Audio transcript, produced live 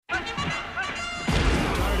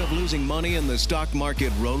losing money in the stock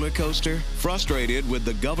market roller coaster? Frustrated with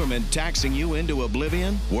the government taxing you into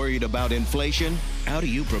oblivion? Worried about inflation? How do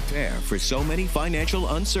you prepare for so many financial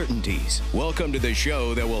uncertainties? Welcome to the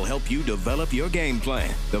show that will help you develop your game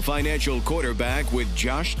plan. The Financial Quarterback with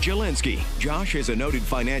Josh Jelinski. Josh is a noted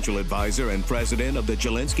financial advisor and president of the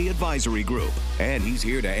Jelinski Advisory Group, and he's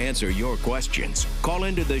here to answer your questions. Call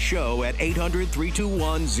into the show at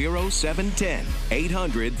 800-321-0710.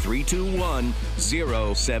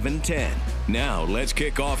 800-321-0710. Now, let's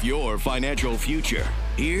kick off your financial future.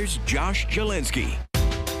 Here's Josh Jelinski.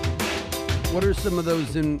 What are some of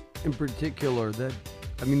those in particular that,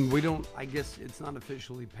 I guess it's not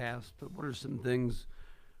officially passed, but what are some things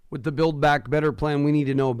with the Build Back Better plan we need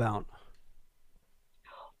to know about?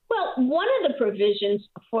 Well, one of the provisions,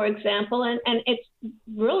 for example, and it's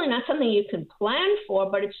really not something you can plan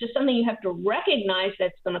for, but it's just something you have to recognize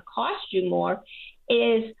that's going to cost you more,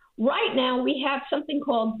 is right now we have something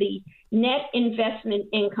called the net investment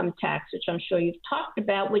income tax, which I'm sure you've talked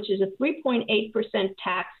about, which is a 3.8%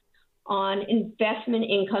 tax on investment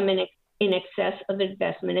income in excess of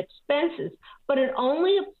investment expenses. But it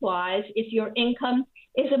only applies if your income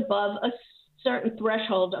is above a certain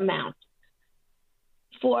threshold amount.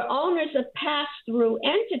 For owners of pass-through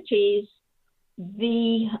entities,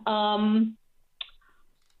 the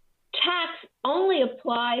tax only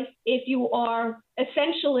applies if you are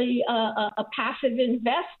essentially a passive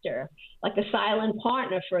investor, like a silent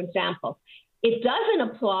partner, for example. It doesn't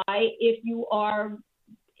apply if you are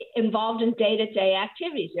involved in day-to-day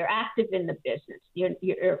activities. You're active in the business. You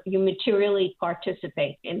materially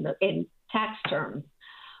participate in tax terms.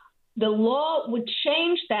 The law would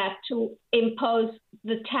change that to impose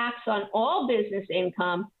the tax on all business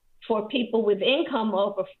income for people with income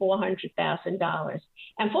over $400,000.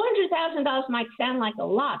 And $400,000 might sound like a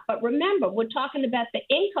lot, but remember, we're talking about the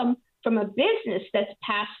income from a business that's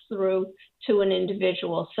passed through to an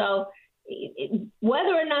individual. So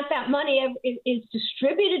whether or not that money is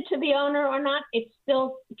distributed to the owner or not, it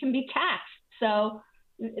still can be taxed. So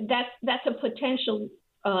that's a potential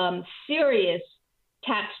serious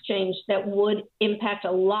tax change that would impact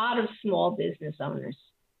a lot of small business owners.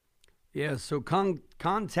 Yeah, so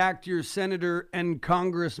contact your senator and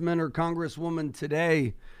congressman or congresswoman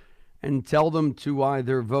today and tell them to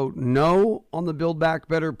either vote no on the Build Back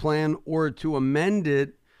Better plan or to amend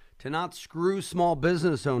it to not screw small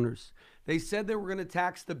business owners. They said they were going to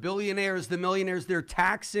tax the billionaires, the millionaires. They're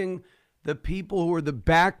taxing the people who are the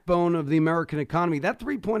backbone of the American economy. That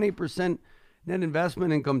 3.8% net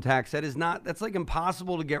investment income tax, that's like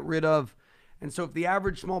impossible to get rid of. And so if the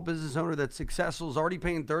average small business owner that's successful is already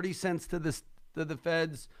paying 30 cents to the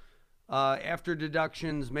feds after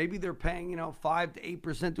deductions, maybe they're paying 5 to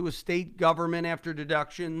 8% to a state government after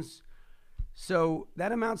deductions. So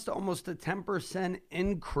that amounts to almost a 10%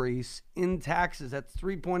 increase in taxes. That's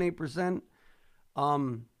 3.8%.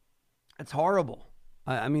 It's horrible.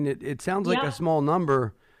 It sounds like a small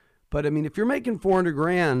number, but if you're making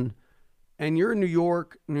 $400,000 and you're in New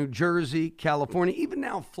York, New Jersey, California, even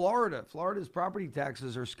now Florida's property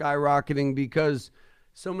taxes are skyrocketing because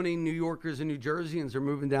so many New Yorkers and New Jerseyans are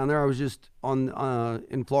moving down there. I was just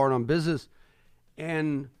in Florida on business,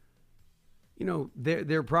 and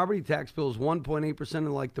their property tax bill is 1.8%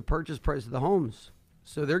 of like the purchase price of the homes.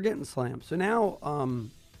 So they're getting slammed. So now,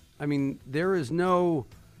 there is they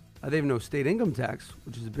have no state income tax,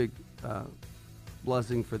 which is a big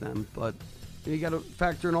blessing for them. But you got to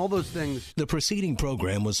factor in all those things. The preceding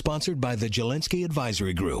program was sponsored by the Jelinski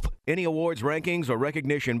Advisory Group. Any awards, rankings, or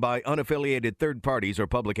recognition by unaffiliated third parties or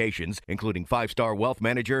publications, including 5-Star Wealth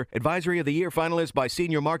Manager, Advisory of the Year finalist by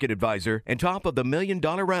Senior Market Advisor, and top of the $1 Million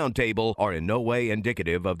Roundtable, are in no way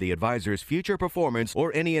indicative of the advisor's future performance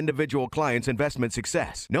or any individual client's investment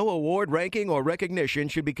success. No award, ranking, or recognition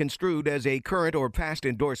should be construed as a current or past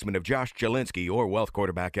endorsement of Josh Jelinski or Wealth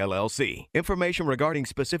Quarterback LLC. Information regarding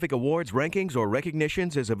specific awards, rankings, or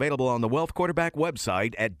recognitions is available on the Wealth Quarterback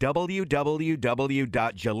website at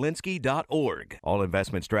www.jelinski.org. All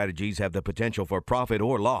investment strategies have the potential for profit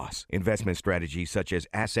or loss. Investment strategies such as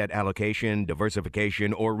asset allocation,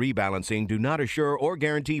 diversification, or rebalancing do not assure or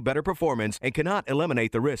guarantee better performance and cannot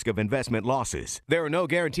eliminate the risk of investment losses. There are no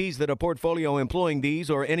guarantees that a portfolio employing these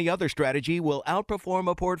or any other strategy will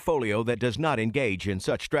outperform a portfolio that does not engage in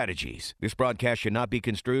such strategies. This broadcast should not be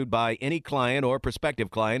construed by any client or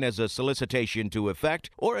prospective client as a solicitation solicitation to effect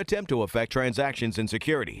or attempt to effect transactions in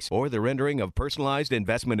securities or the rendering of personalized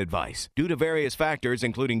investment advice. Due to various factors,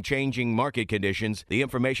 including changing market conditions, the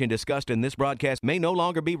information discussed in this broadcast may no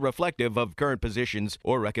longer be reflective of current positions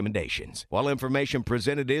or recommendations. While information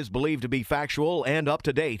presented is believed to be factual and up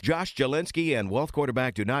to date, Josh Jelensky and Wealth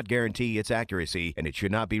Quarterback do not guarantee its accuracy, and it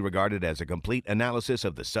should not be regarded as a complete analysis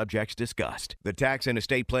of the subjects discussed. The tax and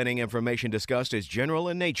estate planning information discussed is general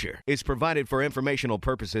in nature, is provided for informational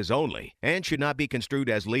purposes only, and should not be construed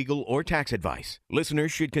as legal or tax advice.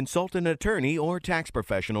 Listeners should consult an attorney or tax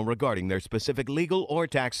professional regarding their specific legal or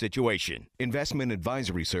tax situation. Investment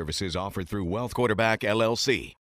advisory services offered through Wealth Quarterback, LLC.